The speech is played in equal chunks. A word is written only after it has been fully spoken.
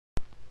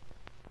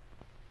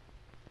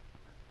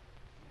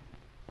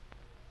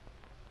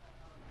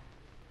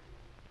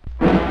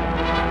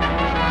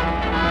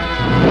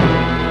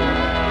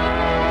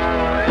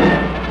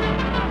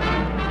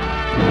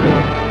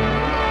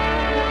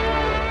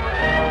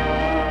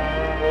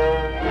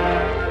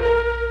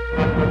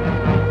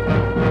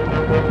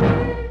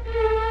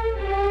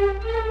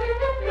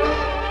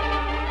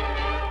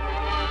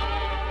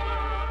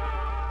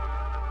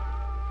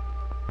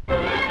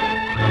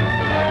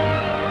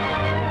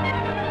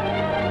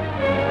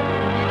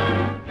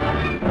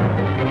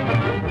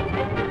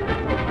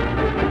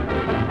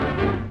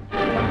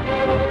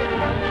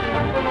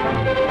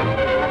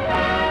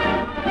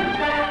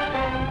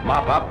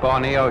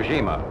on Iwo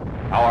Jima.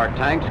 Our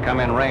tanks come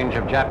in range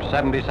of Japs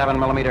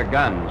 77mm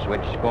guns,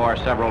 which score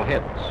several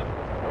hits.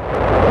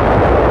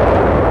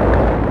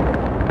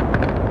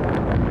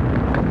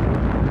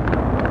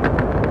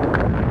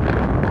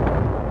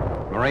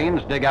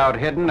 Marines dig out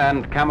hidden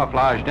and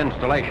camouflaged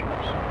installations.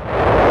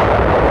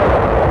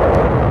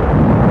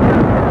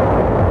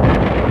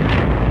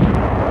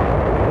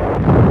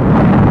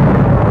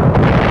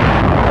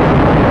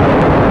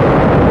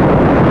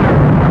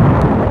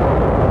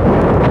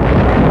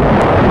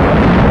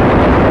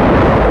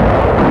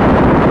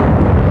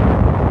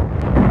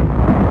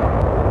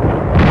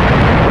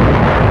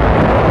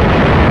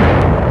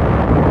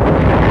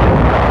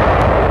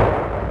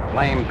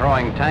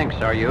 Flame-throwing tanks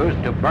are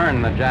used to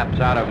burn the Japs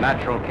out of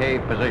natural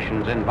cave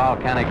positions in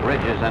volcanic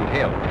ridges and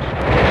hills.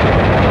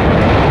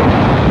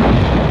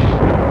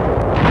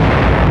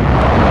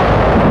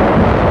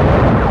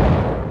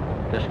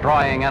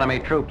 Destroying enemy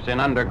troops in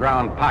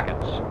underground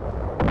pockets.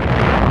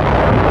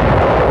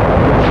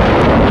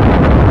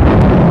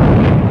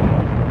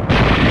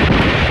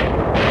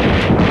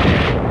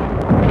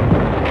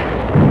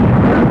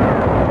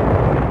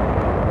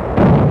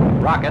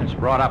 Rockets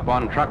brought up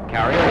on truck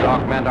carriers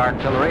augment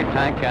artillery,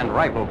 tank, and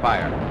rifle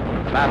fire.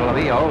 The Battle of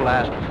Iwo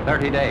lasts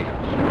 30 days.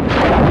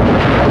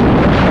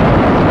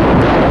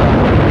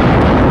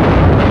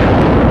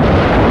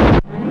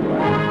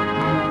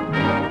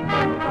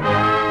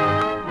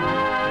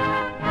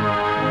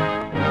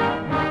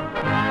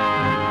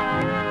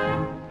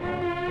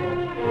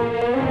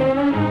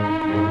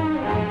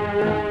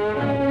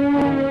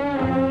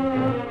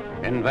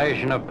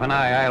 Invasion of Panay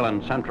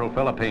Island, Central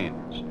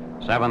Philippines.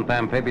 7th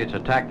Amphibious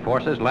Attack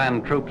Forces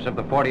land troops of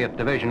the 40th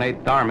Division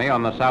 8th Army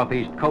on the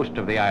southeast coast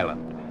of the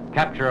island.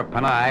 Capture of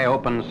Panay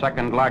opens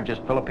second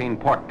largest Philippine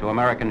port to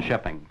American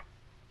shipping.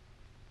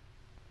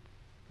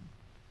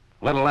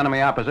 Little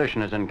enemy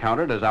opposition is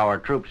encountered as our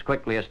troops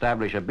quickly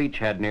establish a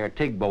beachhead near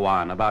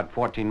Tigbawan, about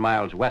 14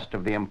 miles west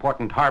of the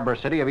important harbor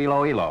city of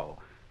Iloilo.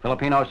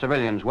 Filipino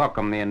civilians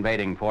welcome the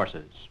invading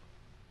forces.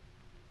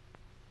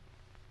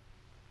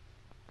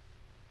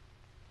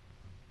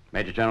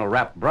 Major General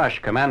Rap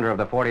Brush, commander of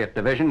the 40th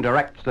Division,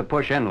 directs the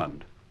push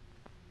inland.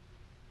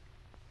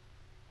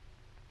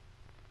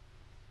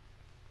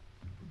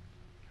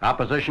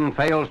 Opposition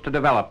fails to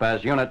develop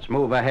as units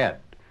move ahead.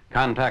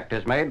 Contact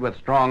is made with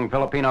strong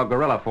Filipino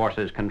guerrilla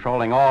forces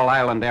controlling all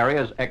island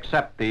areas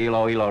except the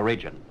Iloilo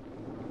region.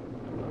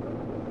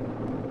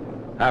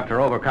 After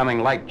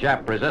overcoming light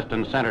Jap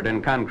resistance centered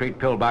in concrete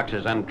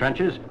pillboxes and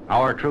trenches,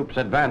 our troops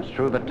advance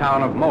through the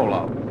town of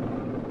Molo.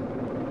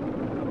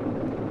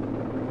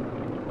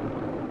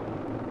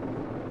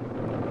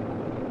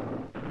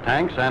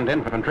 Tanks and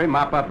infantry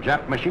mop up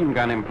Jap machine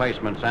gun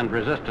emplacements and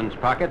resistance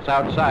pockets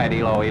outside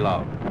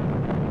Iloilo.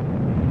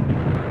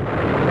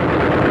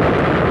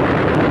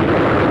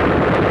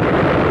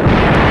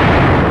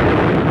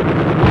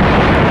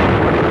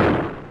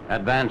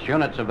 Advance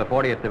units of the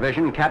 40th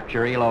Division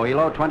capture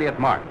Iloilo 20th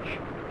March.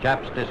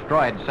 Japs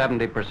destroyed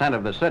 70%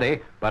 of the city,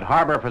 but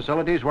harbor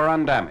facilities were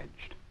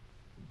undamaged.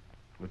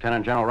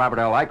 Lieutenant General Robert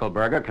L.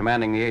 Eichelberger,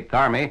 commanding the 8th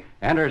Army,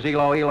 enters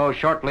Iloilo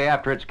shortly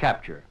after its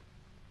capture.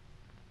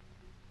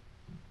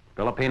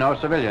 Filipino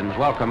civilians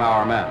welcome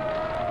our men.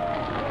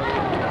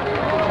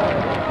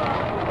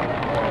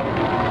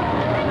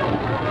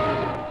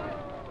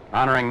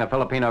 Honoring the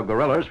Filipino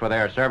guerrillas for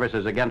their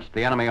services against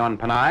the enemy on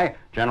Panay,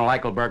 General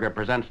Eichelberger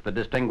presents the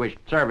Distinguished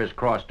Service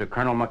Cross to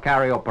Colonel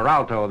Macario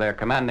Peralto, their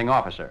commanding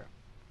officer.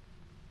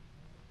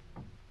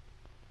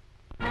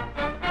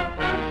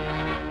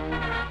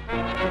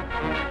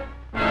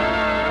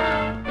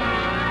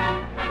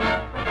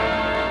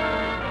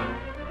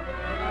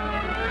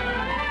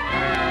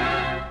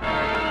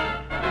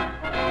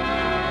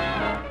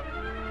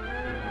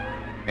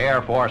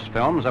 Air Force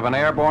films of an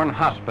airborne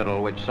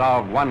hospital which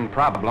solved one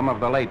problem of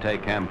the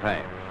Leyte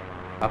campaign.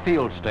 A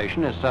field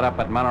station is set up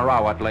at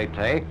Manarawat,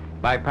 Leyte,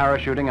 by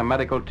parachuting a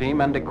medical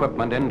team and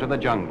equipment into the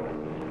jungle.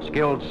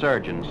 Skilled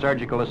surgeons,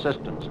 surgical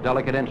assistants,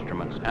 delicate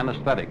instruments,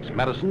 anesthetics,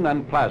 medicine,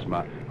 and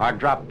plasma are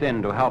dropped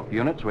in to help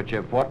units which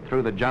have fought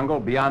through the jungle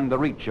beyond the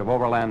reach of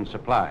overland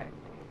supply.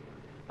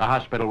 The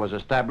hospital was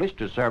established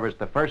to service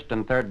the 1st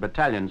and 3rd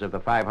Battalions of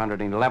the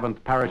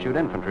 511th Parachute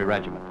Infantry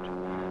Regiment.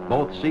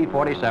 Both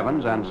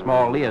C-47s and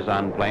small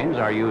liaison planes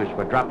are used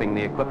for dropping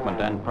the equipment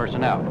and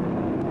personnel.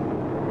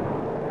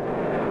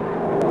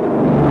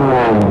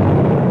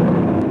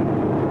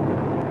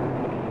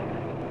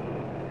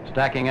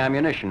 Stacking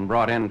ammunition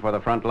brought in for the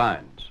front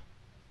lines.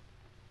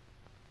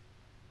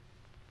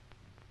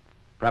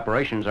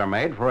 Preparations are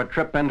made for a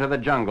trip into the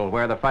jungle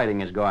where the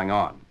fighting is going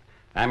on.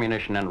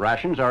 Ammunition and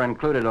rations are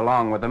included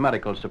along with the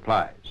medical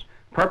supplies.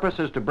 Purpose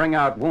is to bring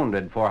out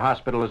wounded for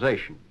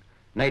hospitalization.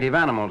 Native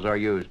animals are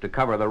used to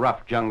cover the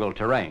rough jungle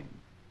terrain.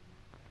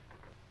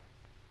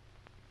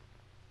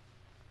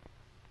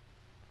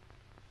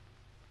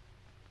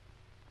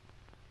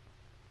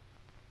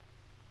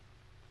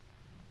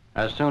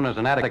 As soon as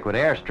an adequate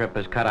airstrip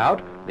is cut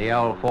out, the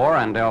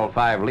L-4 and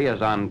L-5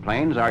 liaison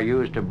planes are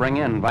used to bring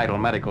in vital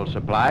medical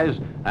supplies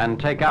and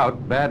take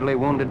out badly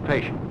wounded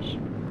patients.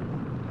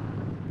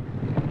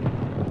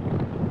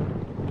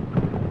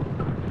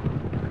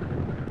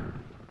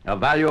 A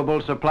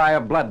valuable supply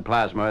of blood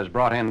plasma is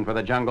brought in for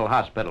the jungle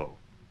hospital.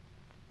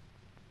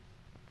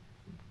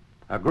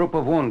 A group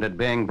of wounded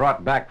being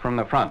brought back from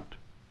the front.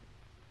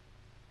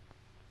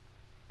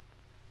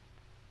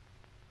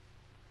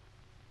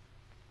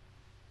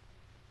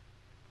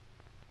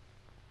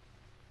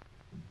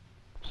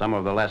 Some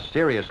of the less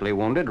seriously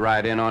wounded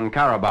ride in on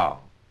Carabao.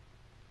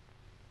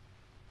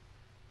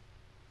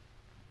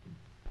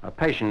 A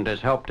patient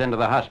is helped into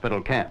the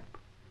hospital camp.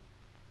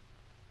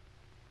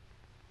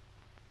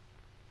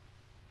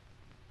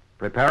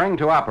 Preparing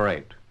to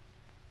operate.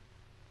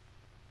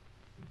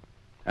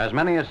 As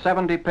many as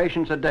 70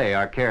 patients a day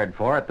are cared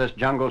for at this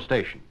jungle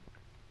station.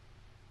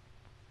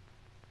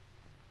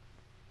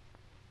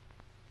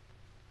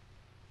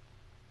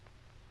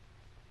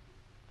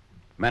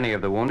 Many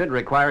of the wounded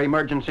require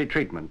emergency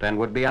treatment and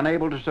would be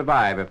unable to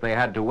survive if they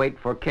had to wait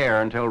for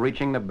care until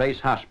reaching the base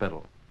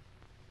hospital.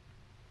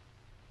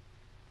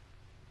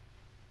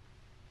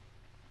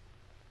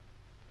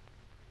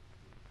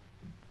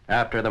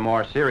 After the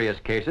more serious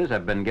cases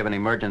have been given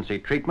emergency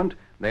treatment,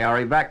 they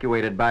are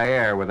evacuated by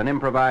air with an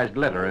improvised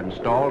litter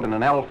installed in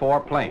an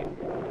L-4 plane.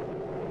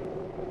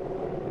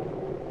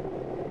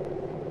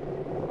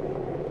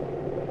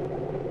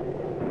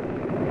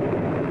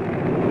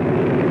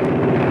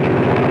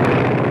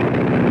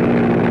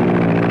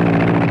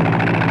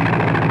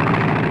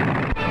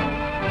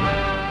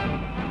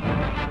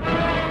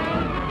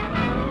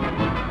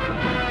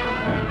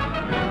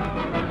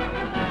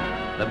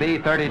 The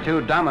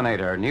B-32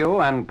 Dominator, new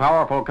and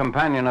powerful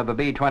companion of the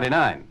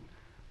B-29.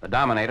 The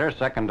Dominator,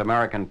 second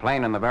American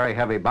plane in the very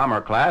heavy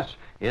bomber class,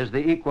 is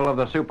the equal of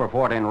the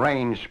Superfort in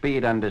range,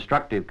 speed, and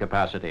destructive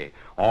capacity,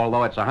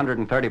 although its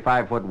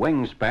 135-foot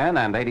wingspan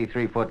and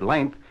 83-foot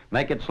length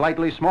make it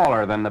slightly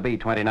smaller than the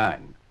B-29.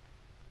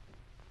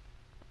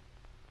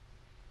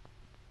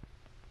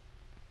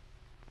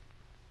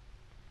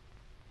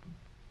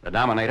 The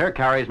Dominator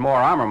carries more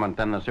armament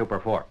than the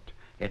Superfort.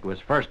 It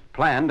was first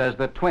planned as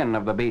the twin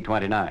of the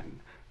B-29.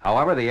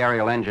 However, the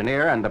aerial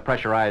engineer and the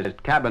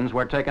pressurized cabins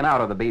were taken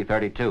out of the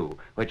B-32,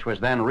 which was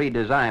then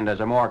redesigned as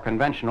a more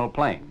conventional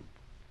plane.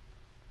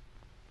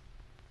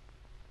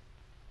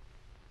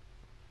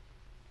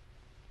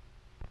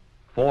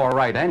 Four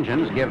right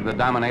engines give the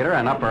Dominator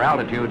an upper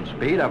altitude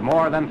speed of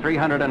more than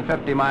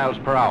 350 miles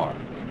per hour.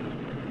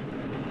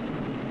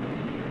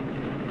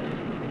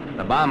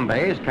 The bomb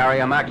bays carry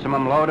a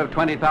maximum load of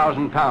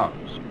 20,000 pounds.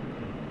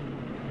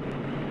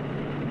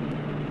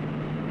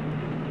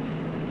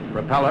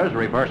 Propellers,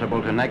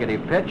 reversible to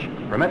negative pitch,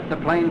 permit the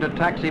plane to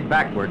taxi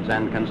backwards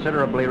and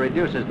considerably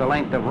reduces the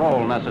length of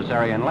roll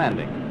necessary in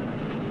landing.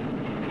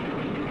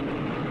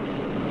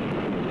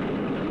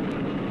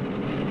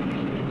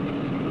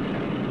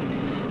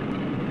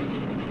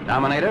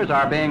 Dominators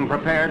are being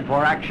prepared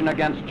for action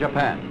against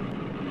Japan.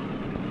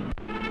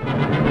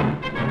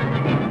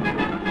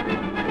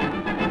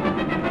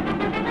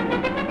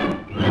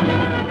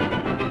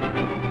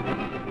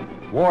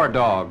 War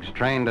dogs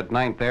trained at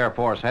 9th Air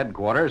Force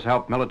headquarters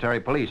help military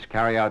police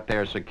carry out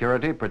their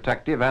security,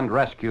 protective, and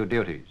rescue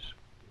duties.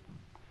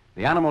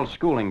 The animal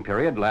schooling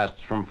period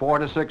lasts from 4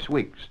 to 6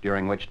 weeks,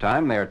 during which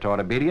time they are taught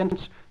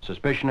obedience,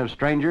 suspicion of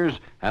strangers,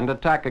 and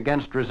attack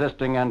against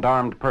resisting and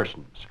armed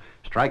persons.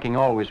 Striking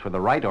always with the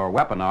right or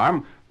weapon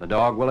arm, the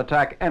dog will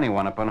attack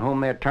anyone upon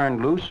whom they are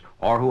turned loose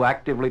or who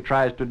actively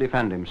tries to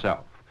defend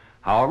himself.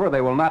 However,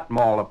 they will not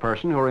maul a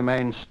person who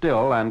remains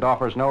still and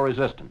offers no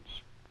resistance.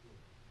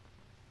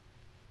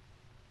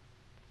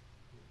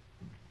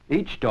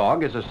 Each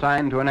dog is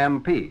assigned to an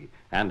MP,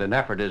 and an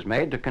effort is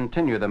made to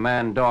continue the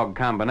man-dog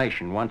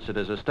combination once it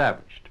is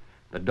established.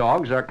 The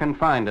dogs are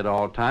confined at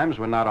all times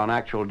when not on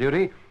actual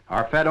duty,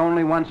 are fed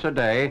only once a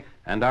day,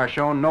 and are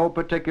shown no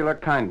particular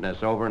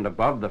kindness over and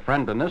above the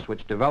friendliness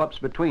which develops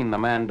between the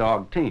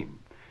man-dog team.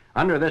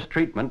 Under this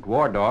treatment,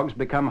 war dogs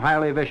become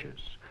highly vicious.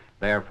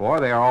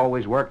 Therefore, they are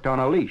always worked on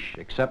a leash,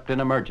 except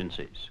in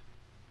emergencies.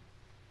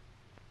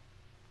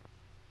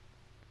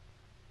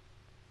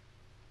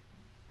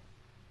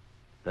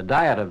 The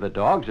diet of the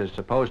dogs is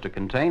supposed to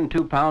contain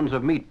 2 pounds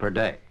of meat per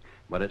day,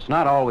 but it's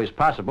not always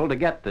possible to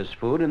get this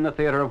food in the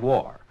theater of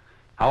war.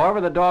 However,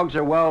 the dogs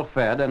are well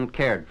fed and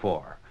cared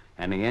for.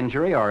 Any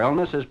injury or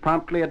illness is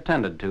promptly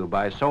attended to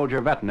by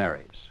soldier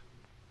veterinaries.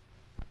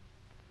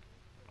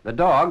 The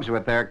dogs,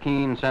 with their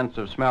keen sense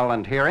of smell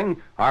and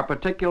hearing, are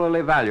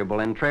particularly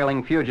valuable in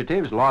trailing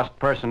fugitives, lost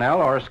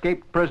personnel, or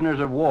escaped prisoners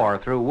of war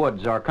through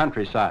woods or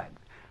countryside.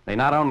 They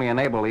not only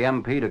enable the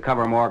MP to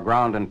cover more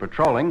ground in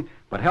patrolling,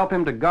 but help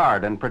him to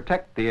guard and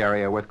protect the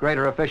area with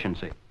greater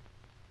efficiency.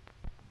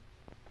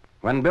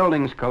 When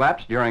buildings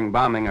collapse during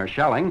bombing or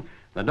shelling,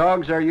 the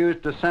dogs are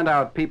used to scent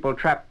out people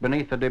trapped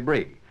beneath the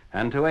debris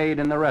and to aid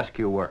in the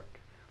rescue work.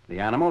 The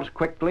animals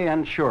quickly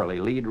and surely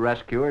lead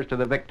rescuers to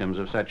the victims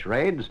of such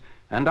raids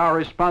and are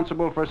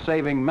responsible for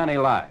saving many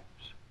lives.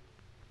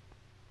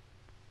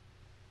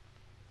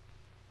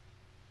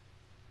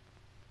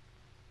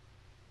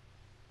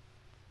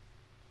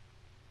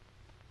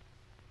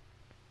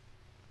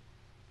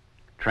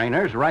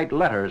 Trainers write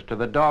letters to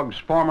the dog's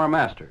former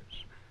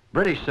masters.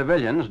 British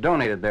civilians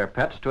donated their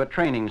pets to a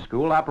training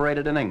school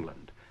operated in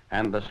England,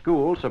 and the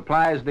school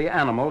supplies the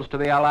animals to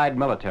the Allied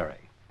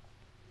military.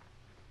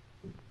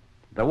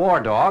 The war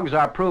dogs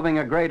are proving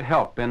a great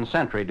help in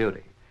sentry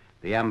duty.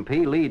 The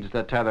MP leads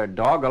the tethered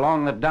dog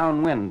along the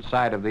downwind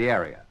side of the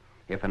area.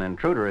 If an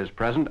intruder is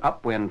present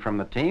upwind from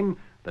the team,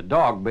 the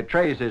dog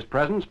betrays his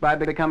presence by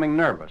becoming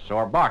nervous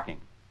or barking.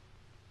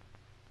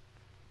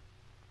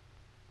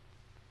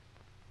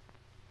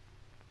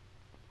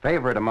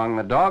 Favorite among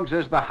the dogs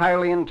is the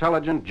highly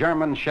intelligent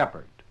German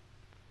Shepherd.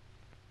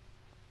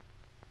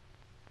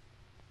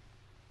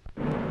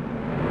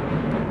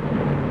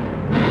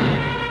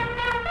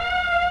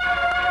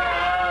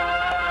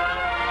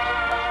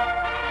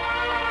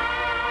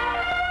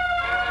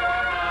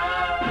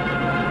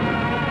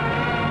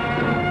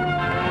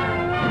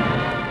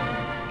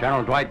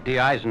 General Dwight D.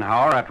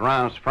 Eisenhower at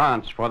Reims,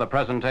 France, for the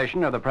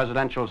presentation of the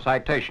Presidential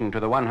Citation to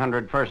the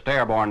 101st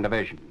Airborne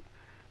Division.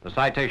 The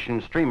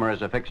citation streamer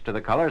is affixed to the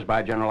colors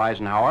by General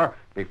Eisenhower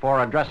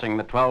before addressing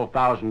the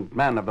 12,000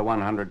 men of the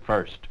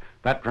 101st,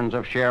 veterans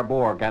of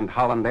Cherbourg and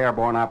Holland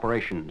airborne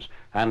operations,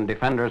 and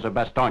defenders of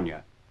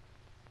Bastogne.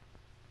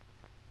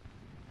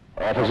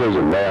 Officers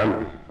and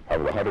men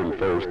of the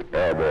 101st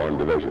Airborne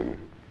Division,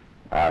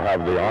 I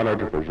have the honor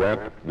to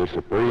present the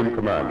Supreme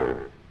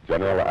Commander,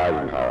 General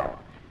Eisenhower.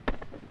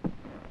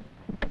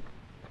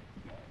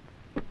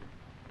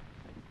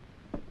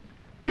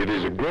 It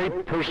is a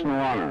great personal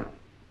honor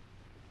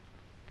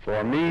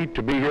for me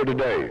to be here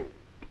today,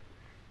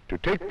 to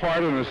take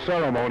part in a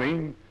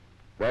ceremony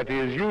that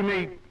is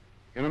unique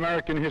in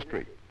American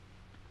history.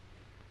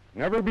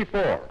 Never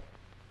before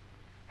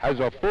has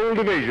a full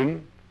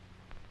division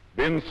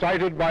been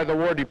cited by the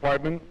War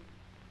Department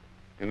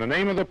in the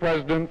name of the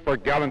President for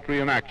gallantry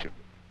in action.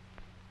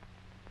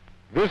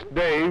 This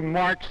day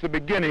marks the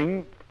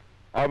beginning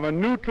of a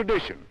new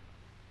tradition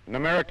in the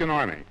American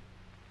Army.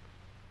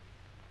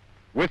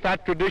 With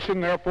that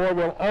tradition, therefore,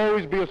 will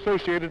always be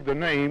associated the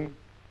name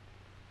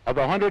of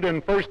the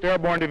 101st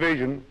Airborne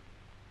Division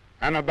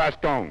and of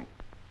Bastogne.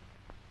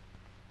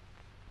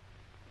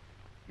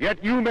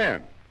 Yet you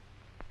men,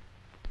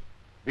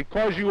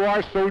 because you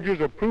are soldiers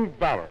of proved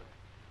valor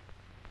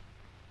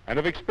and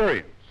of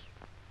experience,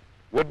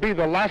 would be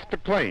the last to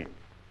claim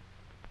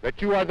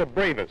that you are the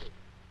bravest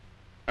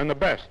and the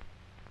best.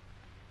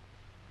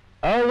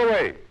 All the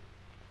way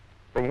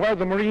from where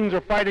the Marines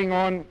are fighting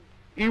on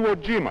Iwo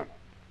Jima,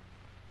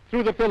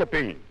 through the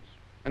Philippines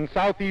and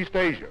Southeast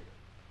Asia,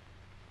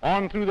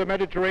 on through the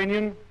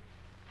Mediterranean,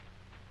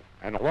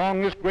 and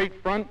along this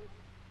great front,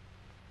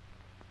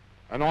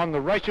 and on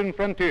the Russian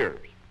frontiers,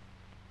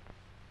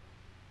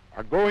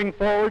 are going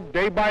forward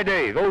day by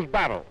day, those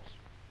battles,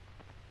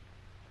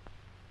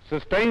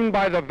 sustained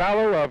by the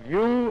valor of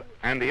you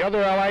and the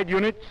other Allied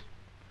units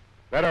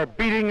that are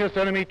beating this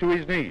enemy to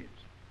his knees.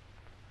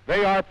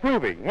 They are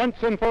proving once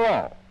and for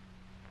all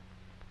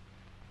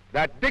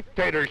that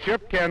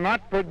dictatorship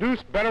cannot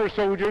produce better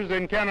soldiers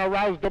than can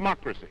arouse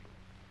democracy.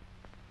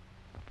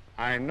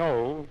 I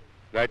know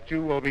that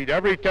you will meet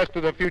every test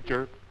of the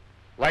future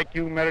like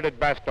you met it at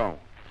Bastogne.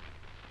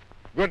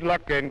 Good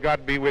luck and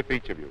God be with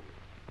each of you.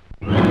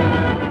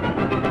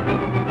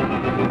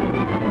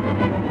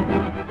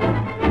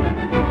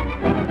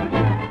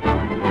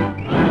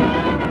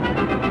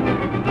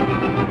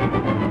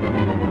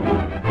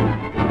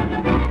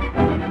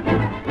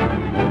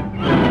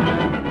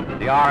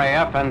 The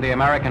RAF and the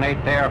American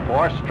 8th Air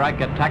Force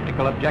strike at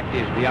tactical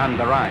objectives beyond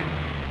the Rhine.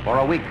 For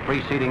a week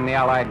preceding the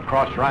Allied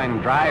cross-Rhine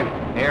drive,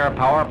 air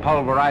power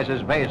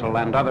pulverizes Basel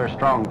and other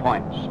strong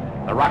points.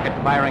 The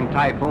rocket-firing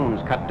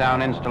Typhoons cut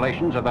down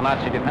installations of the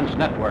Nazi defense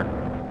network.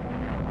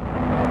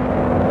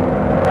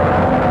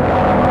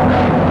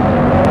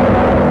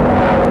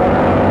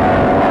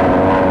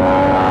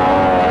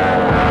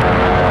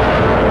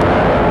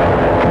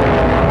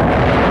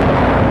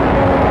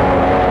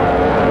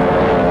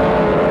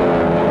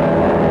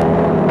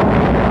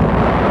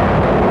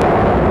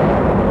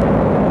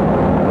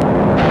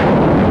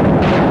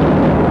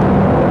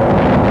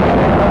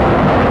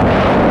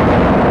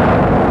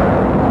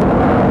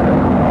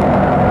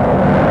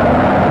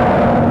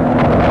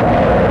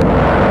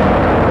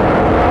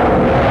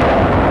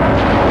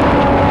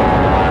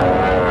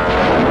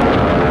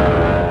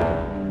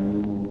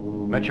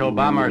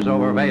 Bombers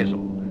over Basel.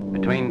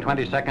 Between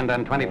 22nd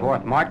and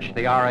 24th March,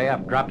 the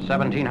RAF dropped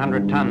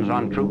 1,700 tons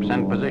on troops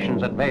and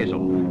positions at Basel,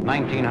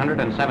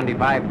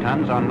 1,975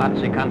 tons on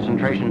Nazi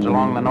concentrations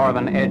along the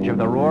northern edge of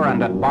the Ruhr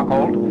and at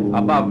Bocholt,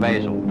 above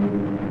Basel.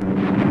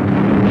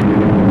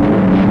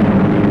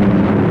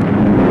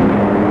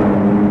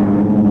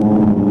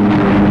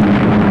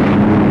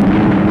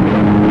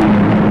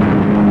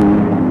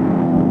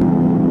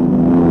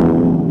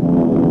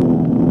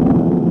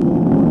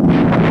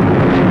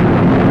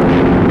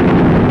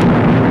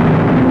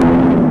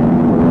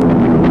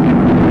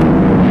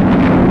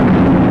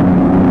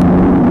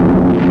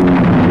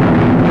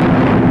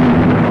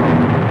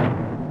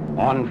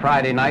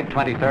 Friday night,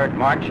 23rd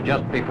March,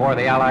 just before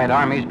the Allied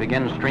armies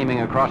begin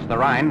streaming across the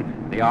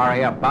Rhine, the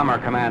RAF Bomber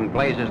Command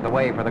blazes the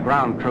way for the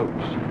ground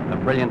troops. The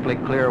brilliantly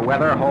clear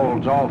weather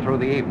holds all through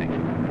the evening.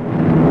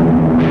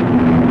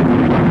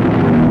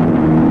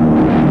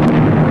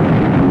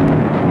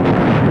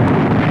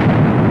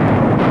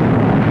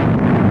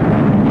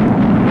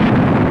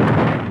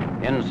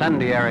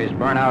 Incendiaries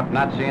burn out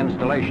Nazi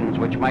installations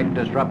which might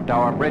disrupt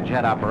our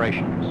bridgehead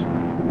operations.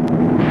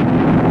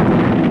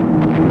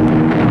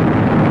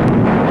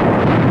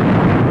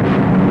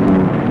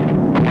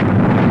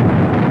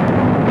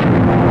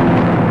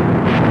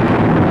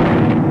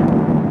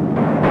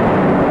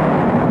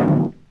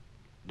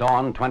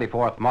 Dawn,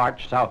 24th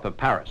March, south of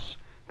Paris.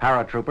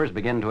 Paratroopers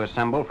begin to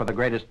assemble for the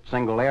greatest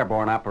single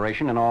airborne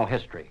operation in all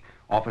history.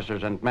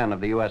 Officers and men of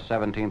the U.S.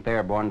 17th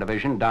Airborne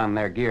Division don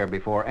their gear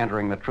before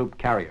entering the troop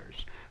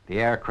carriers. The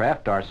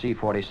aircraft are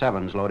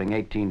C-47s loading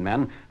 18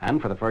 men,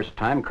 and for the first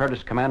time,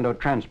 Curtiss Commando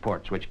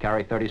transports, which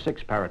carry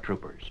 36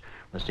 paratroopers.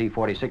 The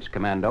C-46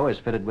 Commando is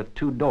fitted with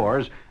 2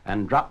 doors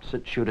and drops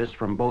its shooters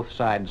from both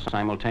sides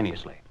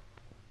simultaneously.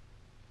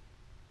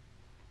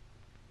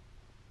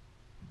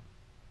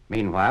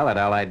 Meanwhile, at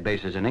Allied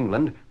bases in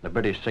England, the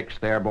British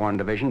 6th Airborne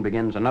Division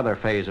begins another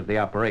phase of the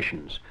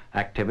operations.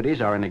 Activities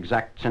are in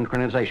exact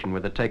synchronization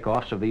with the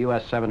takeoffs of the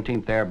U.S.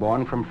 17th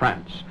Airborne from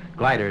France.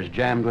 Gliders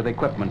jammed with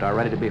equipment are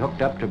ready to be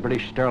hooked up to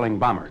British Sterling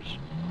bombers.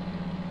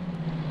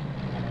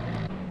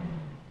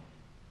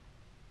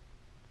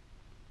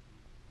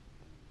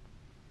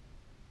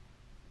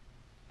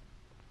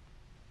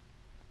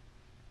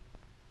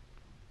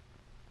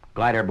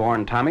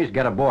 Glider-borne Tommies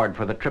get aboard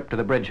for the trip to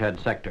the bridgehead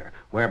sector,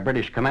 where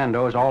British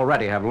commandos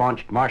already have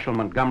launched Marshal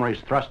Montgomery's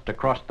thrust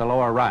across the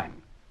lower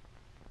Rhine.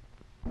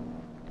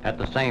 At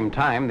the same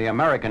time, the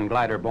American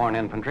glider-borne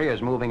infantry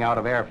is moving out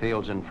of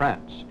airfields in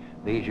France.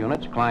 These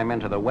units climb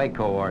into the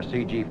Waco or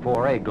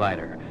CG-4A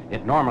glider.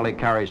 It normally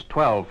carries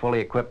 12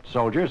 fully equipped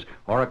soldiers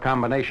or a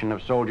combination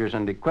of soldiers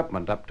and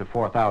equipment up to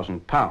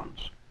 4,000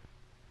 pounds.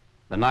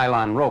 The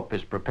nylon rope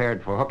is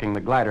prepared for hooking the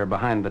glider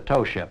behind the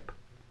tow ship.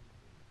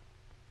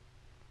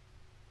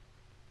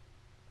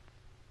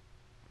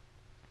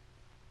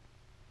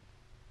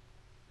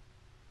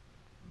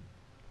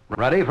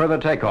 Ready for the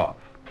takeoff.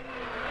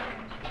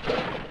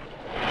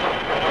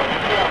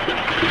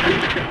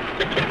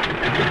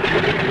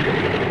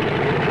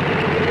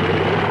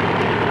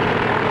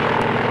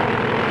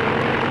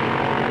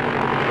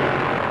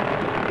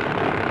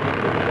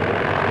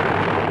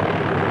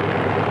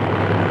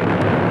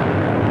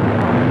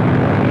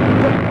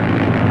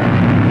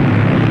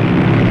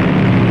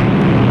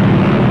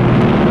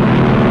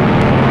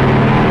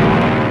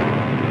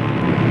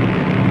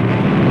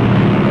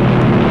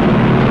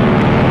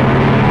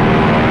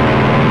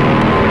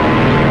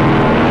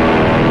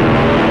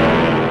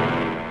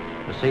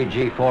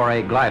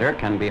 CG-4A glider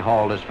can be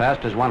hauled as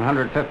fast as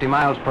 150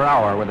 miles per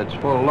hour with its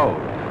full load,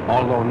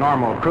 although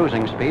normal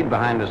cruising speed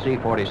behind a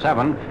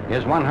C-47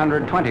 is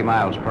 120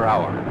 miles per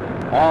hour.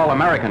 All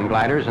American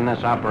gliders in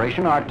this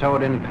operation are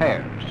towed in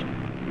pairs.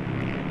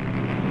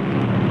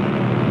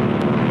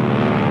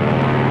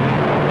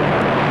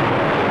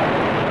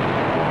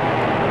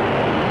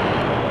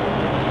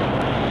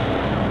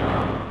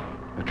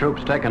 The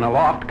troops taken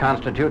aloft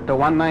constitute the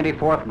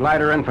 194th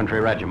Glider Infantry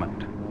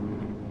Regiment.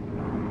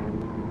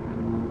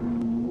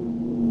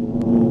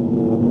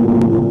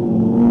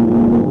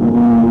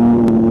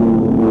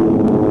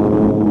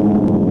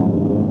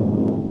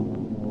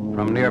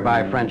 From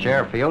nearby French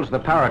airfields, the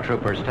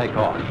paratroopers take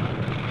off.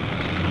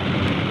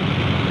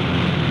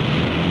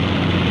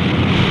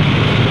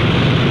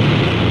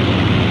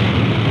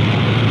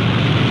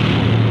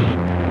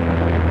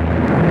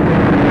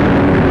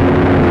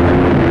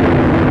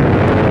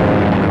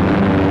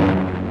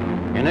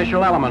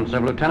 Initial elements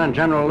of Lieutenant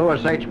General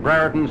Louis H.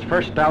 Brereton's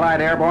 1st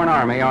Allied Airborne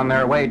Army on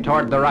their way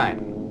toward the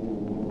Rhine.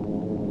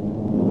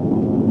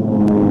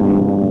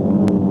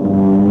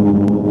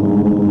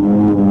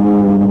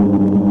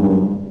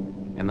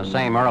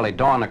 Same early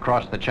dawn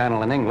across the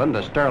Channel in England,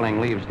 a Sterling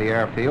leaves the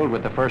airfield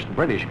with the first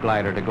British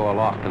glider to go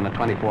aloft in the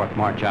 24th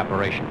March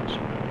operations.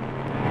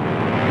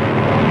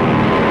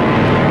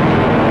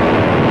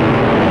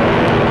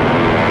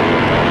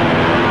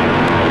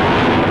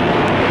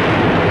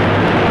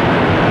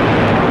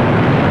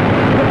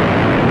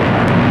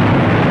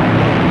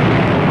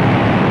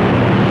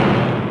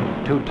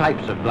 Two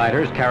types of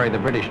gliders carry the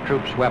British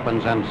troops'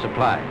 weapons and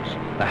supplies.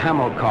 The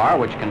Hamel car,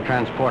 which can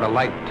transport a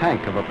light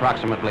tank of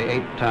approximately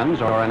 8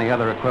 tons or any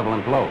other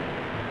equivalent load.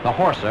 The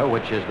Horsa,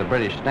 which is the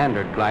British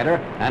standard glider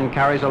and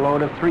carries a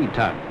load of 3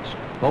 tons.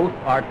 Both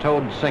are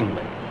towed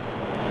singly.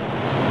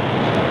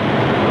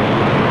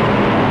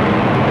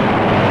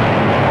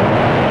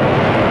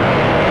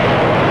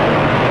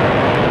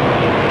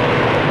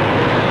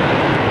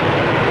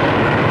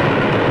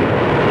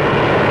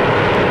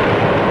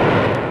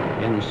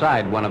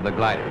 Inside one of the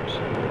gliders.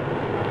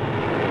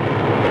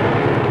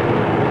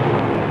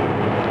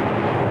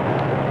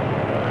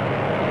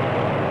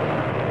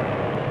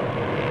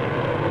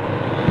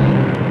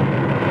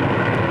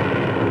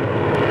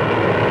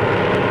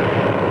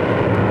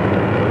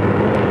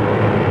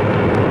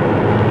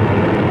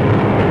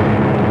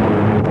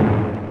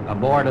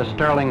 Aboard a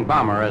Sterling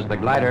bomber as the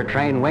glider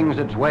train wings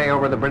its way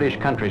over the British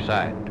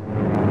countryside.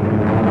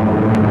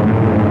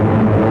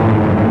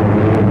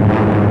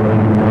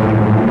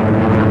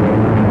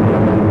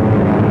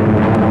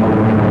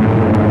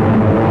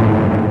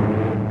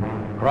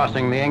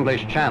 Crossing the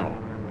English Channel.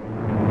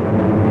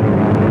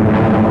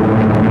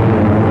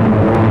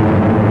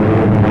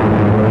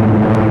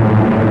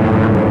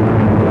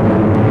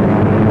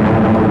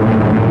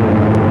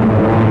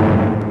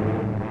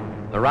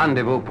 The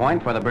rendezvous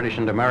point for the British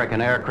and American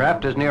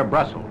aircraft is near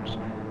Brussels.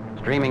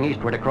 Streaming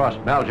eastward across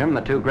Belgium,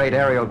 the two great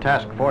aerial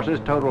task forces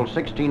total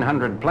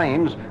 1,600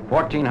 planes,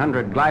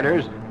 1,400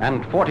 gliders,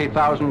 and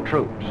 40,000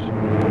 troops.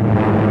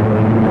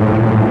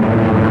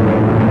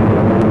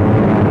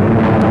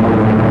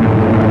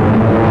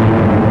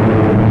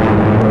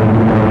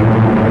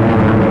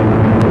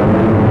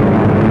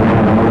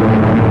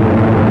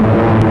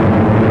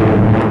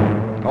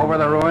 Over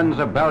the ruins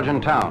of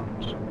Belgian towns.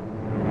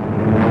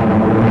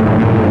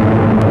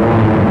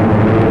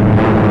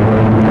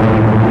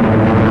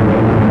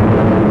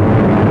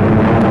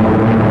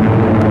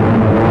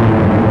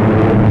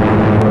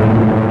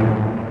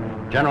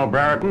 General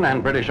Brereton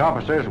and British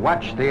officers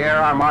watch the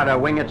air armada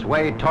wing its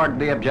way toward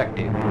the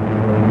objective.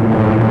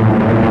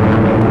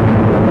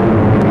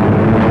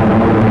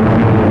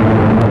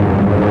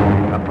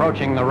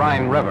 Approaching the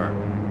Rhine River,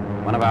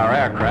 one of our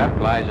aircraft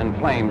lies in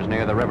flames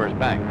near the river's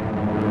bank.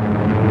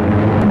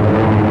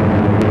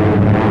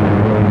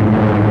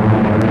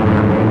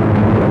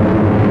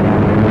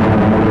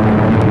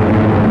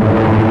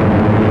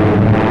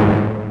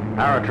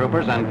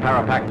 Paratroopers and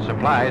parapacked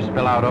supplies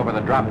spill out over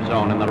the drop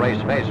zone in the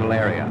Race-Basel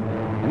area.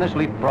 In this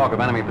leapfrog of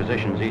enemy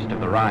positions east of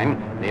the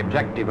Rhine, the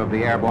objective of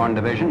the airborne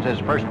divisions is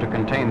first to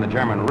contain the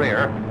German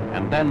rear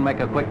and then make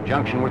a quick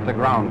junction with the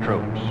ground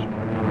troops.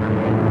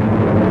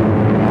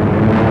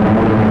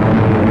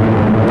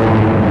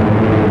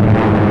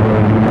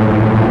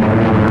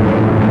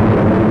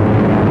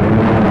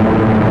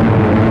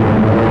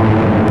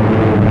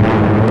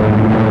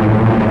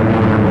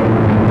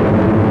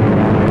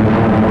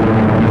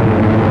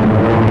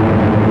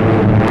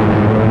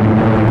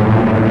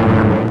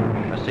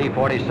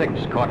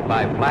 C-46, caught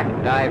by flak,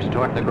 dives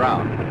toward the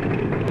ground.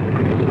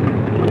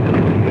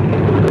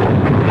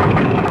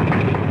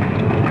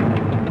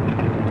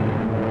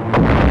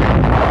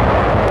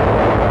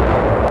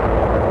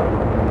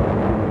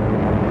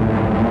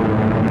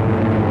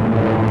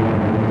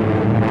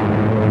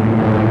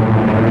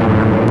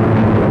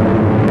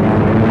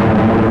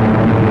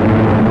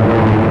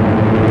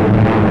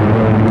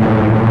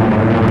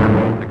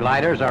 The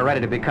gliders are ready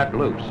to be cut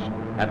loose.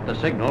 At the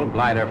signal,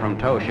 glider from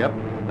tow ship,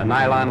 the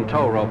nylon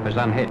tow rope is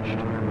unhitched.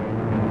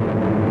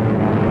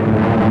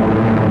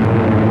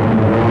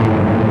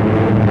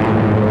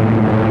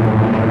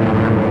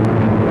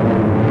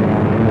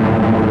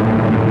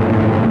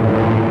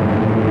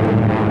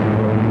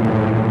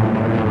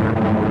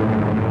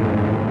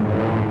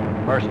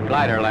 First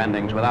glider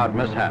landings without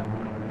mishap.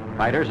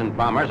 Fighters and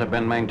bombers have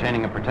been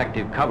maintaining a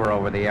protective cover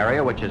over the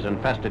area, which is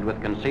infested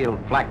with concealed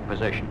flak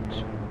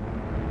positions.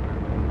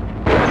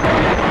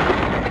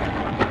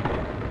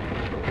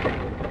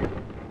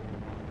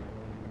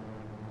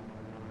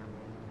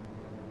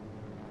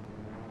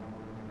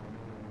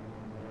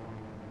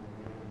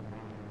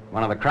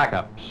 One of the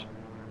crack-ups.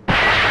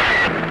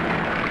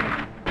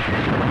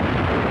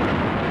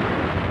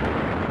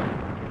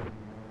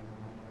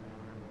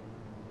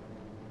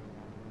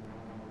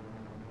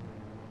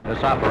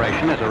 This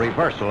operation is a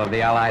reversal of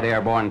the Allied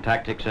airborne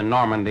tactics in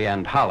Normandy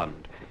and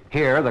Holland.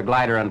 Here, the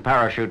glider and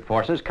parachute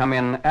forces come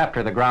in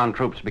after the ground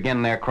troops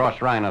begin their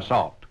cross-Rhine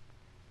assault.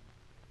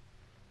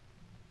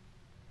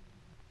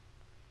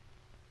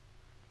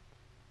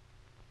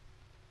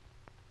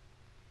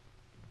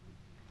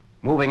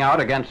 Moving out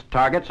against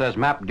targets as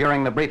mapped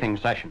during the briefing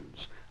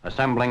sessions.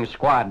 Assembling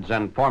squads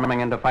and forming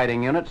into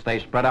fighting units, they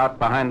spread out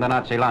behind the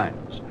Nazi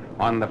lines.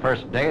 On the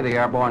first day, the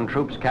airborne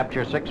troops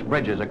capture 6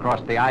 bridges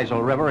across the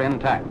Isel River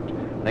intact.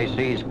 They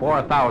seize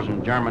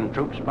 4,000 German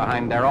troops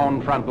behind their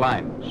own front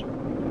lines.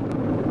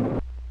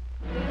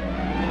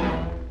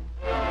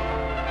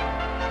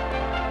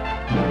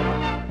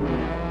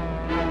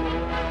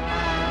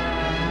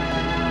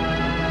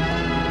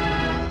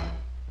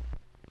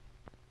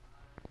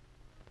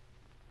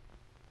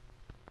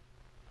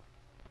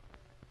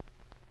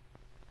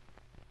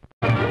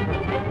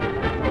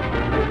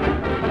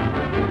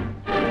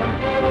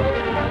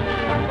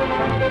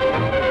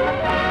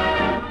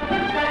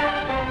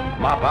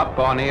 Mop up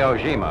on Iwo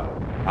Jima.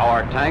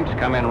 Our tanks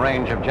come in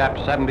range of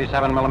Japs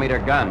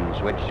 77mm guns,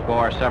 which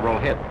score several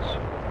hits.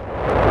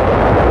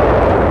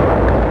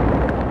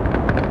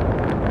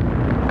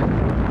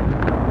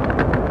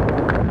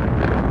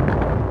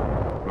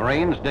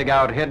 Marines dig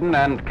out hidden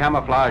and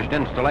camouflaged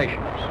installations.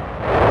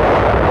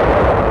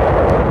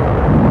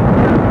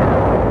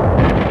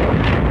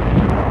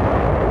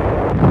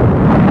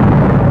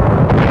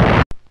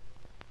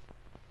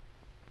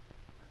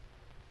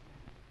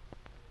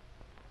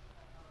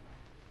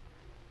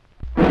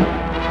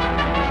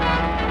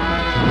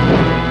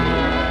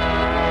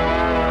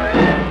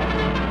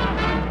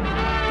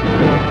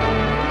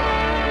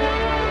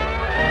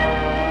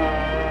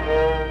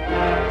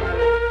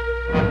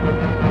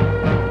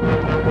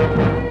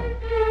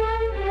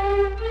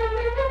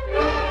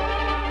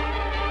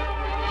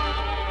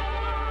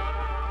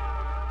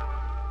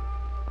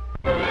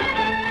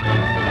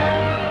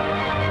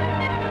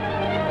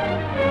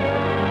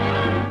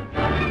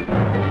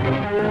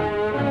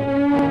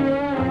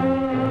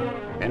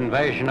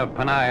 invasion of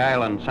Panay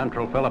Island,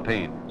 Central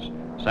Philippines.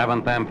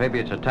 7th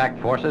Amphibious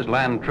Attack Forces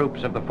land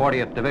troops of the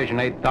 40th Division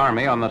 8th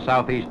Army on the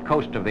southeast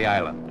coast of the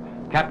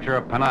island. Capture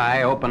of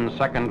Panay opens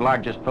second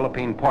largest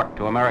Philippine port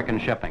to American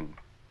shipping.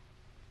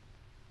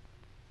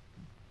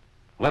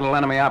 Little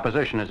enemy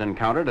opposition is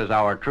encountered as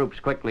our troops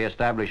quickly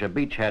establish a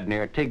beachhead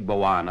near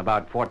Tigbuan,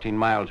 about 14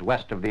 miles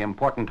west of the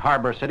important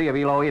harbor city of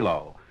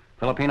Iloilo.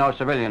 Filipino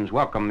civilians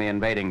welcome the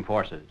invading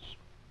forces.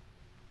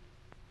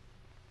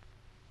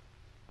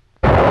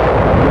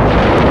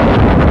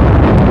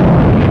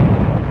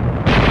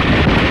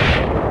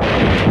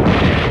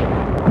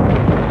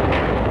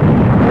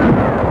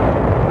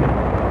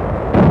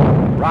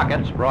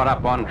 Rockets brought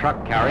up on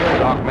truck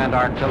carriers augment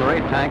artillery,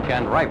 tank,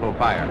 and rifle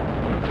fire.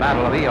 The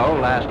Battle of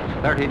Iwo lasts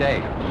 30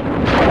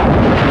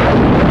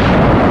 days.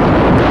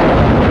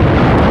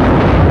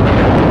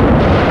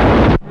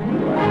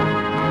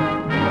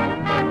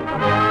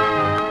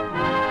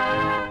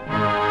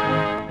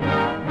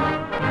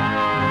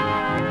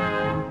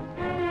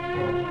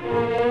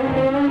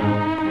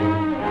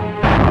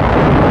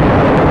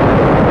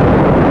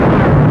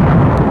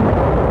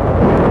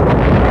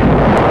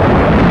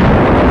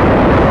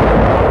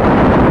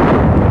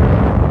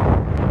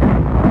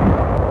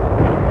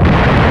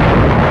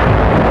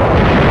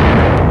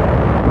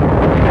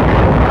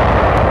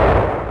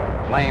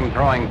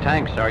 Flame-throwing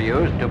tanks are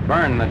used to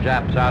burn the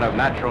Japs out of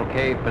natural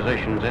cave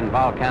positions in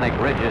volcanic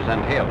ridges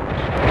and hills.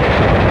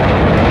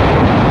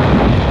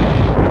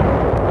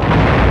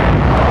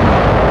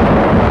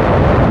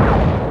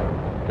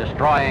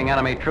 Destroying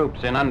enemy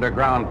troops in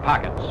underground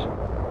pockets.